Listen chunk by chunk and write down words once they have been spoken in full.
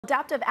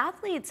Adaptive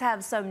athletes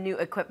have some new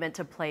equipment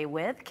to play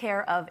with,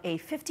 care of a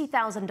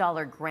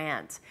 $50,000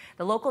 grant.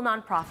 The local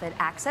nonprofit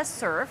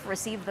AccesSurf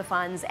received the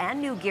funds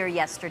and new gear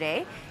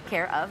yesterday,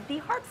 care of the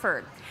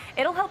Hartford.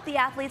 It'll help the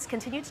athletes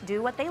continue to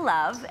do what they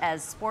love,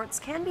 as sports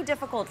can be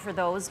difficult for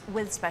those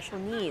with special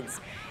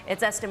needs.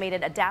 It's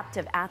estimated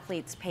adaptive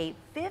athletes pay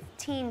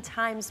 15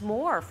 times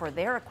more for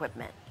their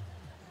equipment.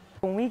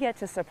 When we get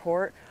to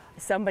support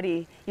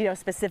somebody,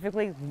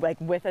 specifically like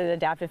with an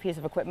adaptive piece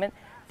of equipment,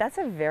 that's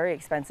a very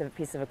expensive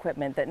piece of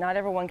equipment that not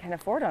everyone can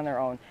afford on their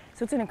own.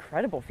 So it's an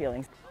incredible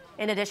feeling.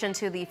 In addition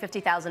to the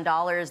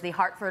 $50,000, the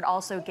Hartford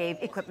also gave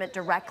equipment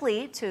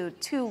directly to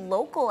 2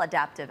 local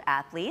adaptive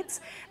athletes.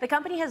 The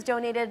company has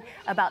donated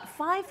about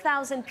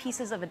 5,000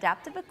 pieces of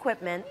adaptive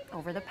equipment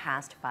over the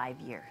past 5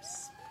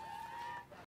 years.